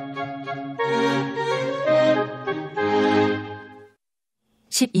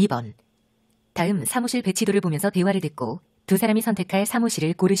 (12번) 다음 사무실 배치도를 보면서 대화를 듣고 두 사람이 선택할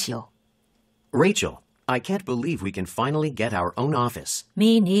사무실을 고르시오. Rachel, I can't believe we can finally get our own office.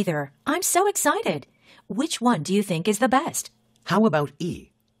 Me neither. I'm so excited. Which one do you think is the best? How about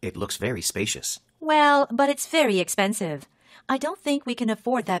E? It looks very spacious. Well, but it's very expensive. I don't think we can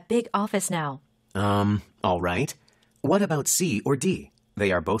afford that big office now. All right. What about C or D?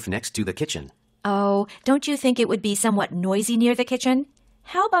 They are both next to the kitchen. Oh, don't you think it would be somewhat noisy near the kitchen?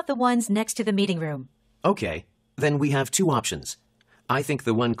 How about the ones next to the meeting room? Okay, then we have two options. I think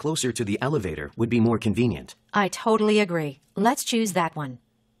the one closer to the elevator would be more convenient. I totally agree. Let's choose that one.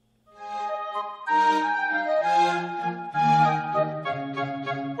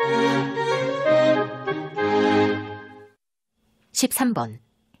 (13번)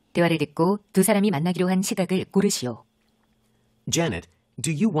 대화를 듣고 두 사람이 만나기로 한 시각을 고르시오. Janet,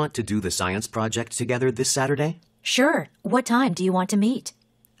 do you want to do the science project together this Saturday? Sure. What time do you want to meet?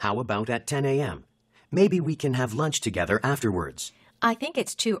 How about at 10 a.m.? Maybe we can have lunch together afterwards. I think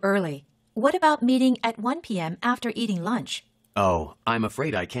it's too early. What about meeting at 1 p.m. after eating lunch? Oh, I'm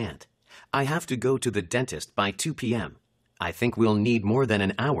afraid I can't. I have to go to the dentist by 2 p.m. I think we'll need more than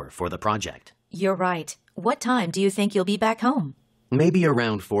an hour for the project. You're right. What time do you think you'll be back home? Maybe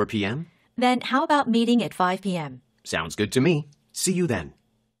around 4 p.m.? Then how about meeting at 5 p.m.? Sounds good to me. See you then.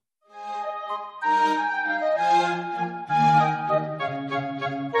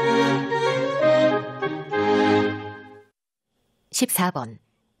 (14번)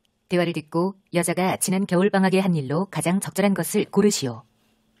 대화를 듣고 여자가 지난 겨울방학에 한 일로 가장 적절한 것을 고르시오.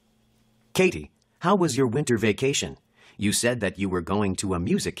 Katie, how was your winter vacation? You said that you were going to a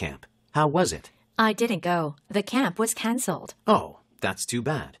music camp. How was it? I didn't go. The camp was canceled. Oh, that's too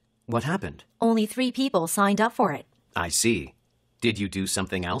bad. What happened? Only 3 people signed up for it. I see. Did you do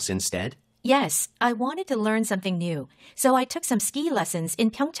something else instead? Yes, I wanted to learn something new, so I took some ski lessons in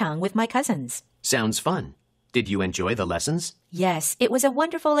Pyeongchang with my cousins. Sounds fun. Did you enjoy the lessons? Yes, it was a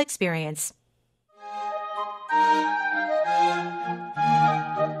wonderful experience.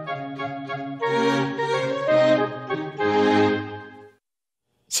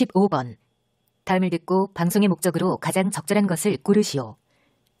 (15번) 다음을 듣고 방송의 목적으로 가장 적절한 것을 고르시오.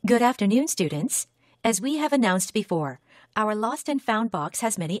 Good afternoon, students. As we have announced before, our lost and found box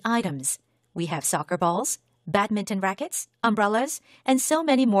has many items. We have soccer balls, badminton rackets, umbrellas, and so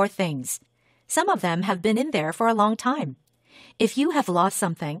many more things. Some of them have been in there for a long time. If you have lost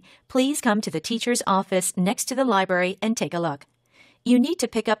something, please come to the teacher's office next to the library and take a look. You need to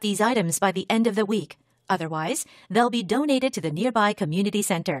pick up these items by the end of the week. Otherwise, they'll be donated to the nearby community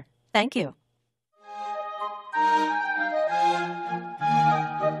center. Thank you.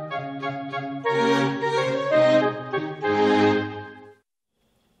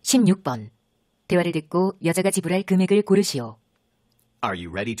 (16번) 대화를 듣고 여자가 지불할 금액을 고르시오. Are you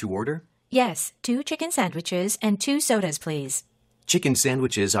ready to order? Yes, 2 chicken sandwiches and 2 sodas, please. Chicken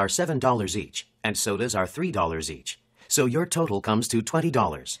sandwiches are $7 each, and sodas are $3 each. So your total comes to $20.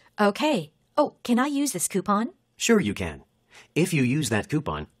 Okay. Oh, can I use this coupon? Sure you can. If you use that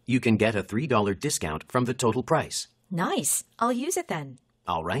coupon, you can get a $3 discount from the total price. Nice. I'll use it then.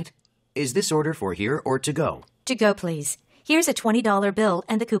 All right. Is this order for here or to go? To go, please. Here's a $20 bill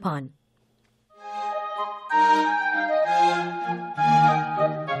and the coupon.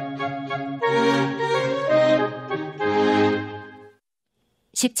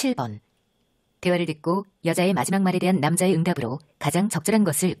 (17번) 대화를 듣고 여자의 마지막 말에 대한 남자의 응답으로 가장 적절한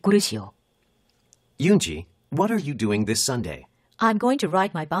것을 고르시오. Yoonji, what are you doing this Sunday? I'm going to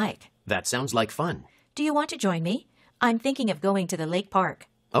ride my bike. That sounds like fun. Do you want to join me? I'm thinking of going to the lake park.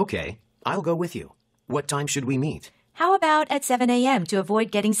 Okay, I'll go with you. What time should we meet? How about at 7 a.m. to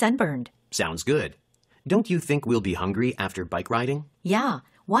avoid getting sunburned? Sounds good. Don't you think we'll be hungry after bike riding? Yeah.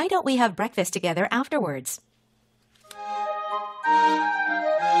 Why don't we have breakfast together afterwards?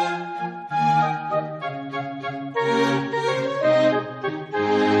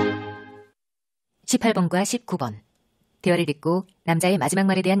 (18번과 19번) 대화를 듣고 남자의 마지막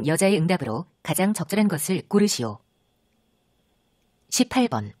말에 대한 여자의 응답으로 가장 적절한 것을 고르시오.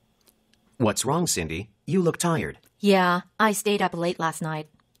 (18번) What's wrong, Cindy? You look tired. Yeah, I stayed up late last night.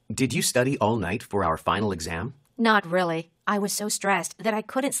 Did you study all night for our final exam? Not really. I was so stressed that I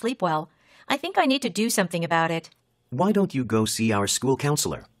couldn't sleep well. I think I need to do something about it. Why don't you go see our school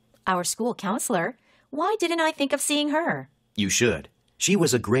counselor? Our school counselor? Why didn't I think of seeing her? You should. She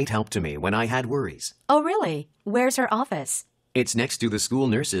was a great help to me when I had worries. Oh, really? Where's her office? It's next to the school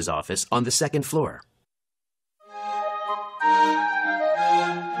nurse's office on the second floor.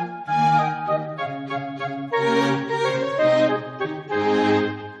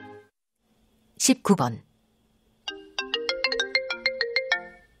 (19번)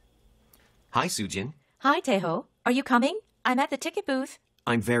 Hi, Sujin. Hi, Taeho. Are you coming? I'm at the ticket booth.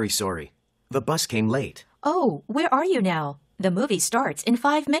 I'm very sorry. The bus came late. Oh, where are you now? The movie starts in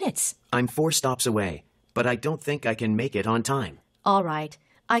 5 minutes. I'm 4 stops away, but I don't think I can make it on time. All right.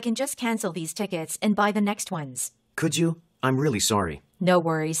 I can just cancel these tickets and buy the next ones. Could you? I'm really sorry. No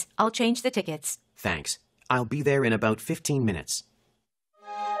worries. I'll change the tickets. Thanks. I'll be there in about 15 minutes.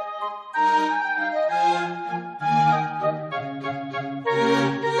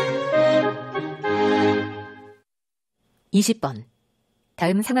 (20번)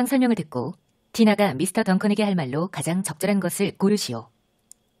 다음 상황 설명을 듣고 티나가 미스터 덩컨에게 할 말로 가장 적절한 것을 고르시오.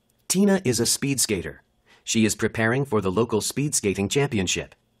 Tina is a speed skater. She is preparing for the local speed skating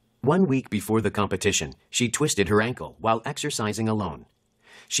championship. 1 week before the competition, she twisted her ankle while exercising alone.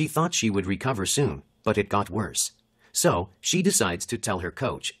 She thought she would recover soon, but it got worse. So, she decides to tell her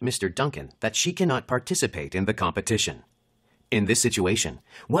coach, Mr. Duncan, that she cannot participate in the competition. In this situation,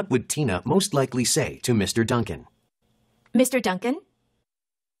 what would Tina most likely say to Mr. Duncan? Mr. Duncan?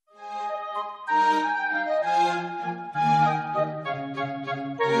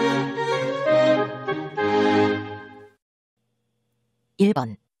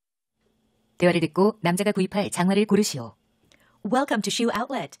 (1번) 대화를 듣고 남자가 구입할 장화를 고르시오. Welcome to Shoe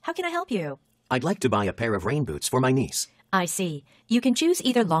Outlet. How can I help you? I'd like to buy a pair of rain boots for my niece. I see. You can choose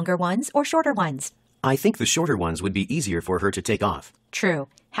either longer ones or shorter ones. I think the shorter ones would be easier for her to take off. True.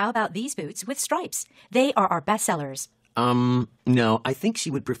 How about these boots with stripes? They are our best sellers. No, I think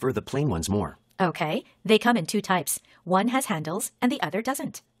she would prefer the plain ones more. Okay. They come in 2 types. One has handles and the other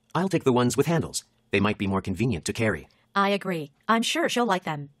doesn't. I'll take the ones with handles. They might be more convenient to carry. I agree. I'm sure she'll like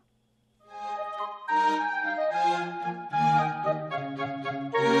them.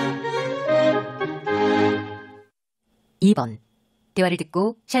 (2번) 대화를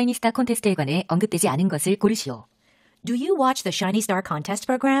듣고 샤이니 스타 콘테스트에 관해 언급되지 않은 것을 고르시오. Do you watch the Shiny Star Contest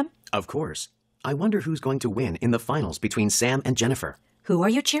program? Of course. I wonder who's going to win in the finals between Sam and Jennifer. Who are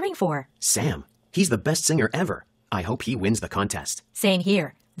you cheering for? Sam. He's the best singer ever. I hope he wins the contest. Same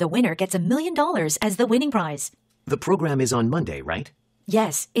here. The winner gets $1 million as the winning prize. The program is on Monday, right?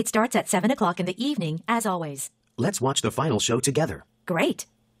 Yes, it starts at 7 o'clock in the evening, as always. Let's watch the final show together. Great.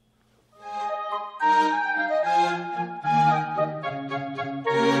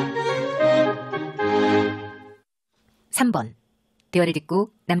 (3번) 대화를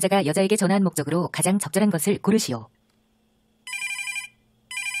듣고 남자가 여자에게 전화한 목적으로 가장 적절한 것을 고르시오.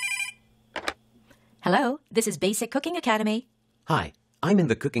 Hello, this is Basic Cooking Academy. Hi, I'm in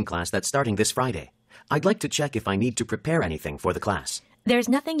the cooking class that's starting this Friday. I'd like to check if I need to prepare anything for the class. There's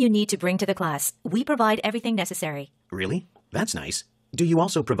nothing you need to bring to the class. We provide everything necessary. Really? That's nice. Do you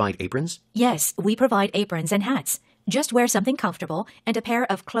also provide aprons? Yes, we provide aprons and hats. Just wear something comfortable and a pair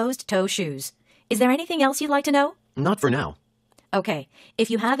of closed-toe shoes. Is there anything else you'd like to know? Not for now. Okay.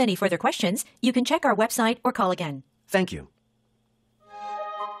 If you have any further questions, you can check our website or call again. Thank you.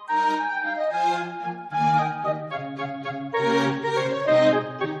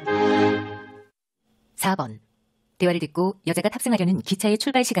 (4번) 대화를 듣고 여자가 탑승하려는 기차의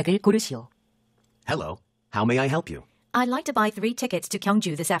출발 시각을 고르시오. Hello. How may I help you? I'd like to buy 3 tickets to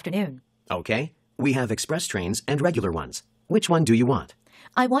Gyeongju this afternoon. Okay. We have express trains and regular ones. Which one do you want?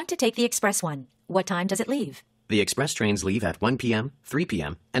 I want to take the express one. What time does it leave? The express trains leave at 1 p.m., 3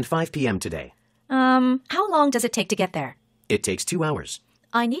 p.m., and 5 p.m. today. How long does it take to get there? It takes 2 hours.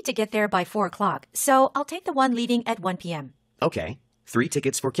 I need to get there by 4 o'clock, so I'll take the one leaving at 1 p.m. Okay. 3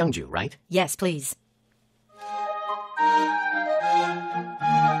 tickets for Gyeongju, right? Yes, please.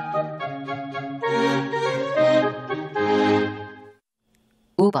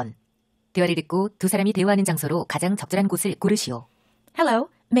 (5번) 대화를 듣고 두 사람이 대화하는 장소로 가장 적절한 곳을 고르시오. Hello,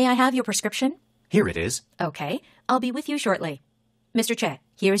 may I have your prescription? Here it is. Okay, I'll be with you shortly. Mr. Che,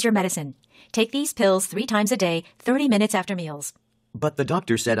 here's your medicine. Take these pills 3 times a day, 30 minutes after meals. But the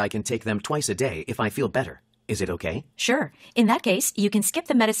doctor said I can take them twice a day if I feel better. Is it okay? Sure. In that case, you can skip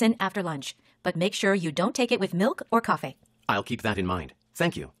the medicine after lunch, but make sure you don't take it with milk or coffee. I'll keep that in mind.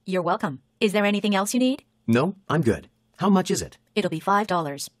 Thank you. You're welcome. Is there anything else you need? No, I'm good. How much is it? It'll be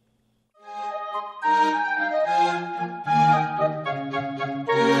 $5.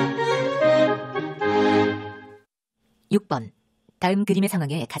 (6번) 다음 그림의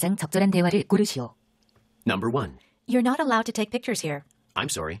상황에 가장 적절한 대화를 고르시오. Number 1. You're not allowed to take pictures here. I'm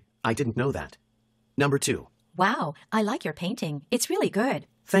sorry. I didn't know that. Number 2. Wow, I like your painting. It's really good.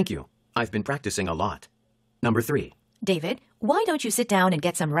 Thank you. I've been practicing a lot. Number 3. David, why don't you sit down and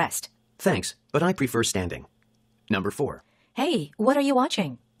get some rest? Thanks, but I prefer standing. Number 4. Hey, what are you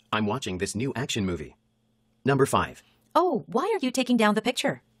watching? I'm watching this new action movie. Number 5. Oh, why are you taking down the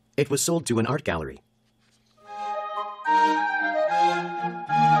picture? It was sold to an art gallery.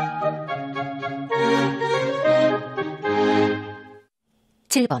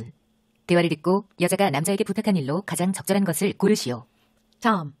 (7번) 대화를 듣고 여자가 남자에게 부탁한 일로 가장 적절한 것을 고르시오.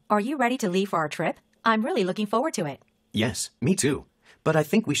 Tom, are you ready to leave for our trip? I'm really looking forward to it. Yes, me too. But I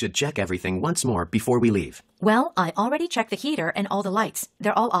think we should check everything once more before we leave. Well, I already checked the heater and all the lights.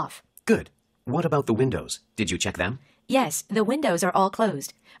 They're all off. Good. What about the windows? Did you check them? Yes, the windows are all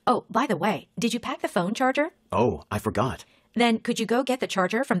closed. Oh, by the way, did you pack the phone charger? Oh, I forgot. Then could you go get the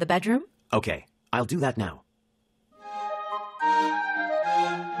charger from the bedroom? Okay, I'll do that now.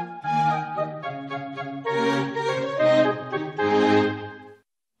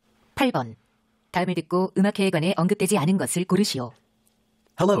 (8번) 다음을 듣고 음악회에 관해 언급되지 않은 것을 고르시오.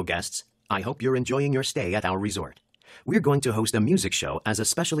 Hello, guests. I hope you're enjoying your stay at our resort. We're going to host a music show as a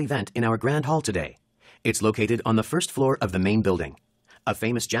special event in our grand hall today. It's located on the first floor of the main building. A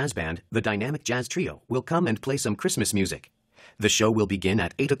famous jazz band, the Dynamic Jazz Trio, will come and play some Christmas music. The show will begin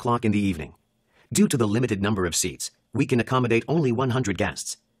at 8 o'clock in the evening. Due to the limited number of seats, we can accommodate only 100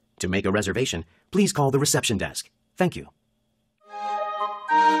 guests. To make a reservation, please call the reception desk. Thank you.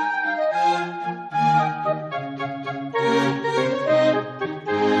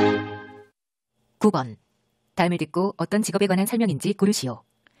 (9번) 다음을 듣고 어떤 직업에 관한 설명인지 고르시오.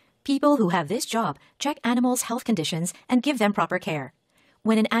 People who have this job check animals' health conditions and give them proper care.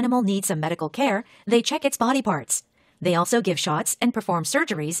 When an animal needs some medical care, they check its body parts. They also give shots and perform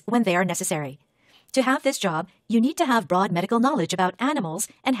surgeries when they are necessary. To have this job, you need to have broad medical knowledge about animals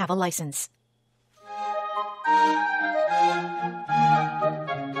and have a license.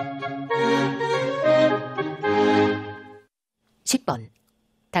 (10번)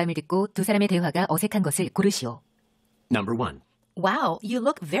 다음을 듣고 두 사람의 대화가 어색한 것을 고르시오. Number 1. Wow, you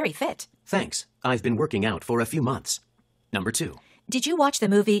look very fit. Thanks. I've been working out for a few months. Number 2. Did you watch the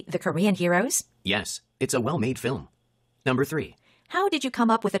movie The Korean Heroes? Yes, it's a well-made film. Number 3. How did you come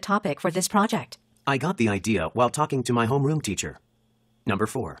up with a topic for this project? I got the idea while talking to my homeroom teacher. Number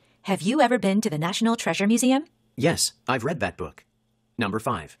 4. Have you ever been to the National Treasure Museum? Yes, I've read that book. Number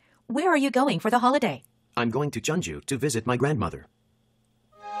 5. Where are you going for the holiday? I'm going to Jeonju to visit my grandmother.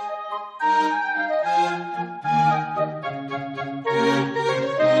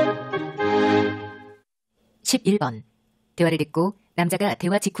 (11번) 대화를 듣고 남자가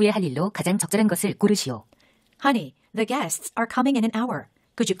대화 직후에 할 일로 가장 적절한 것을 고르시오. Honey, the guests are coming in an hour.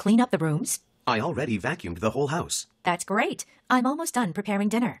 Could you clean up the rooms? I already vacuumed the whole house. That's great. I'm almost done preparing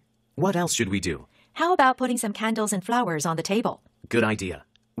dinner. What else should we do? How about putting some candles and flowers on the table? Good idea.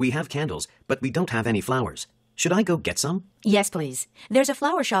 We have candles, but we don't have any flowers. Should I go get some? Yes, please. There's a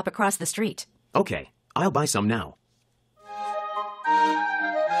flower shop across the street. Okay, I'll buy some now.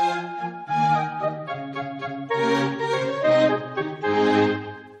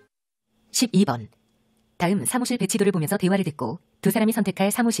 (12번) 다음 사무실 배치도를 보면서 대화를 듣고 두 사람이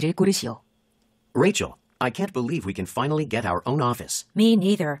선택할 사무실을 고르시오. Rachel, I can't believe we can finally get our own office. Me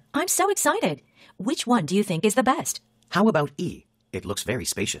neither. I'm so excited. Which one do you think is the best? How about E? It looks very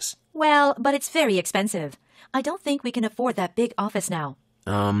spacious. Well, but it's very expensive. I don't think we can afford that big office now.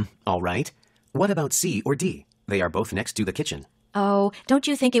 All right. What about C or D? They are both next to the kitchen. Oh, don't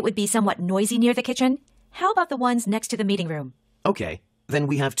you think it would be somewhat noisy near the kitchen? How about the ones next to the meeting room? Okay, then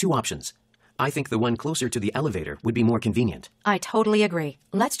we have 2 options. I think the one closer to the elevator would be more convenient. I totally agree.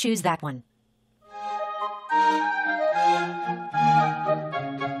 Let's choose that one.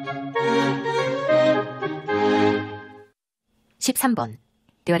 (13번)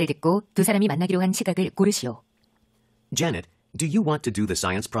 대화를 듣고 두 사람이 만나기로 한 시각을 고르시오. Janet, do you want to do the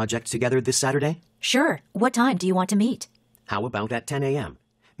science project together this Saturday? Sure. What time do you want to meet? How about at 10 a.m.?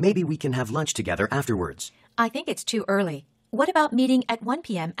 Maybe we can have lunch together afterwards. I think it's too early. What about meeting at 1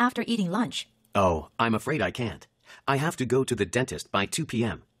 p.m. after eating lunch? Oh, I'm afraid I can't. I have to go to the dentist by 2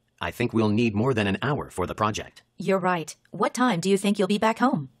 p.m. I think we'll need more than an hour for the project. You're right. What time do you think you'll be back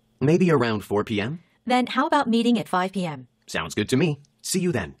home? Maybe around 4 p.m.? Then how about meeting at 5 p.m.? Sounds good to me. See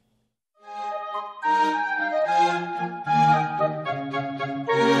you then.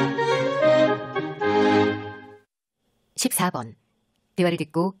 (14번) 대화를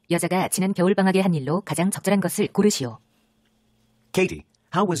듣고 여자가 지난 겨울방학에 한 일로 가장 적절한 것을 고르시오. Katie,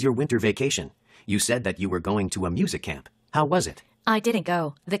 how was your winter vacation? You said that you were going to a music camp. How was it? I didn't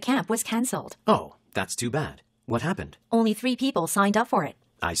go. The camp was canceled. Oh, that's too bad. What happened? Only 3 people signed up for it.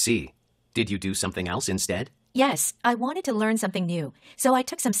 I see. Did you do something else instead? Yes, I wanted to learn something new, so I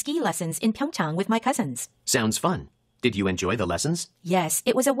took some ski lessons in Pyeongchang with my cousins. Sounds fun. Did you enjoy the lessons? Yes,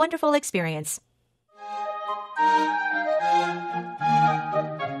 it was a wonderful experience.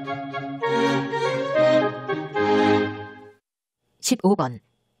 (15번)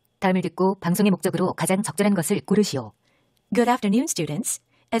 다음을 듣고 방송의 목적으로 가장 적절한 것을 고르시오. Good afternoon, students.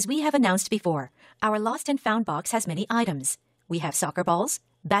 As we have announced before, our lost and found box has many items. We have soccer balls,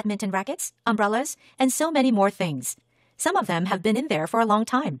 badminton rackets, umbrellas, and so many more things. Some of them have been in there for a long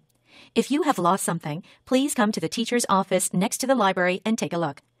time. If you have lost something, please come to the teacher's office next to the library and take a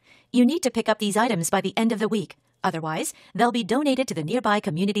look. You need to pick up these items by the end of the week. Otherwise, they'll be donated to the nearby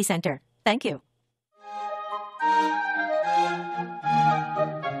community center. Thank you.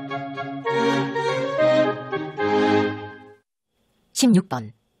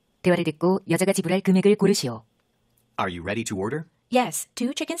 (16번) 대화를 듣고 여자가 지불할 금액을 고르시오. Are you ready to order? Yes,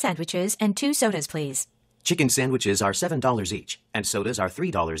 2 chicken sandwiches and 2 sodas, please. Chicken sandwiches are $7 each, and sodas are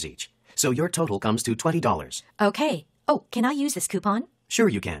 $3 each. So your total comes to $20. Okay. Oh, can I use this coupon? Sure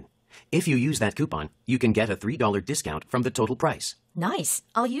you can. If you use that coupon, you can get a $3 discount from the total price. Nice.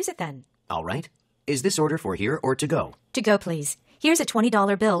 I'll use it then. All right. Is this order for here or to go? To go, please. Here's a $20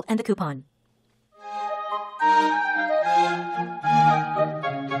 bill and the coupon.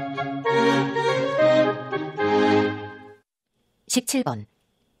 (17번)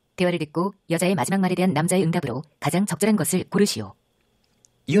 대화를 듣고 여자의 마지막 말에 대한 남자의 응답으로 가장 적절한 것을 고르시오.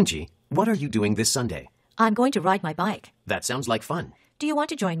 Yoonji, what are you doing this Sunday? I'm going to ride my bike. That sounds like fun. Do you want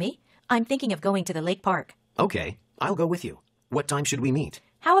to join me? I'm thinking of going to the lake park. Okay, I'll go with you. What time should we meet?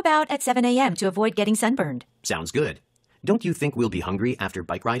 How about at 7 a.m. to avoid getting sunburned? Sounds good. Don't you think we'll be hungry after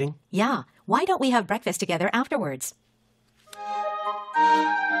bike riding? Yeah. Why don't we have breakfast together afterwards?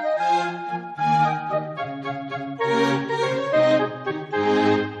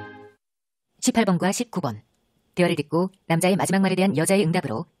 (18번과 19번) 대화를 듣고 남자의 마지막 말에 대한 여자의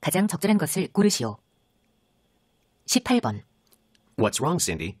응답으로 가장 적절한 것을 고르시오. (18번) What's wrong,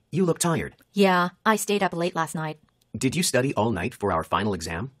 Cindy? You look tired. Yeah, I stayed up late last night. Did you study all night for our final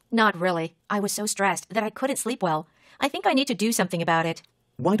exam? Not really. I was so stressed that I couldn't sleep well. I think I need to do something about it.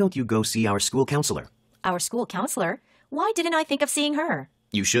 Why don't you go see our school counselor? Our school counselor? Why didn't I think of seeing her?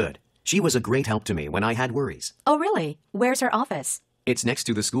 You should. She was a great help to me when I had worries. Oh, really? Where's her office? It's next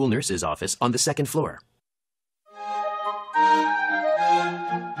to the school nurse's office on the second floor.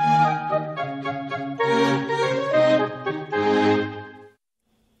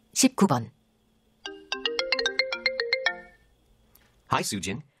 (19번) Hi,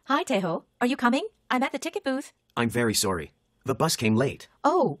 Sujin. Hi, Taeho. Are you coming? I'm at the ticket booth. I'm very sorry. The bus came late.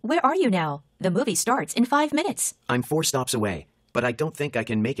 Oh, where are you now? The movie starts in 5 minutes. I'm 4 stops away, but I don't think I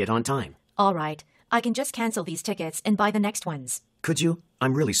can make it on time. All right. I can just cancel these tickets and buy the next ones. Could you?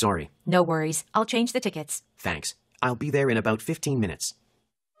 I'm really sorry. No worries. I'll change the tickets. Thanks. I'll be there in about 15 minutes.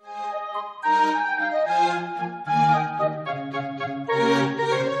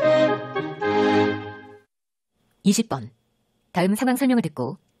 (20번) 다음 상황 설명을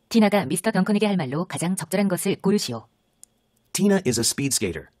듣고 티나가 미스터 덩컨에게 할 말로 가장 적절한 것을 고르시오. Tina is a speed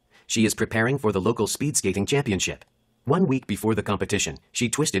skater. She is preparing for the local speed skating championship. 1 week before the competition, she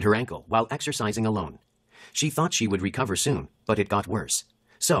twisted her ankle while exercising alone. She thought she would recover soon, but it got worse.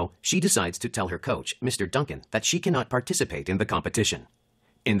 So, she decides to tell her coach, Mr. Duncan, that she cannot participate in the competition.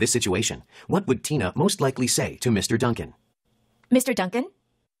 In this situation, what would Tina most likely say to Mr. Duncan? Mr. Duncan,